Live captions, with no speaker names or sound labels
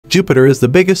Jupiter is the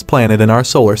biggest planet in our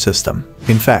solar system.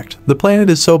 In fact, the planet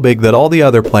is so big that all the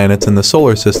other planets in the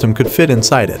solar system could fit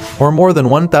inside it, or more than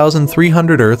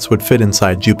 1,300 Earths would fit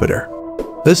inside Jupiter.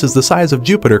 This is the size of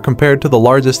Jupiter compared to the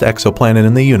largest exoplanet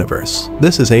in the universe.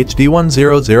 This is HD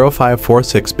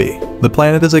 100546b. The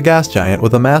planet is a gas giant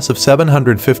with a mass of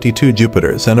 752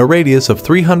 Jupiters and a radius of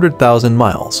 300,000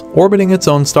 miles, orbiting its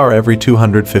own star every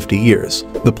 250 years.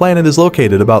 The planet is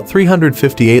located about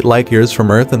 358 light-years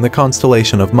from Earth in the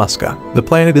constellation of Musca. The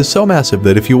planet is so massive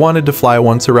that if you wanted to fly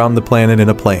once around the planet in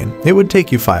a plane, it would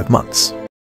take you 5 months.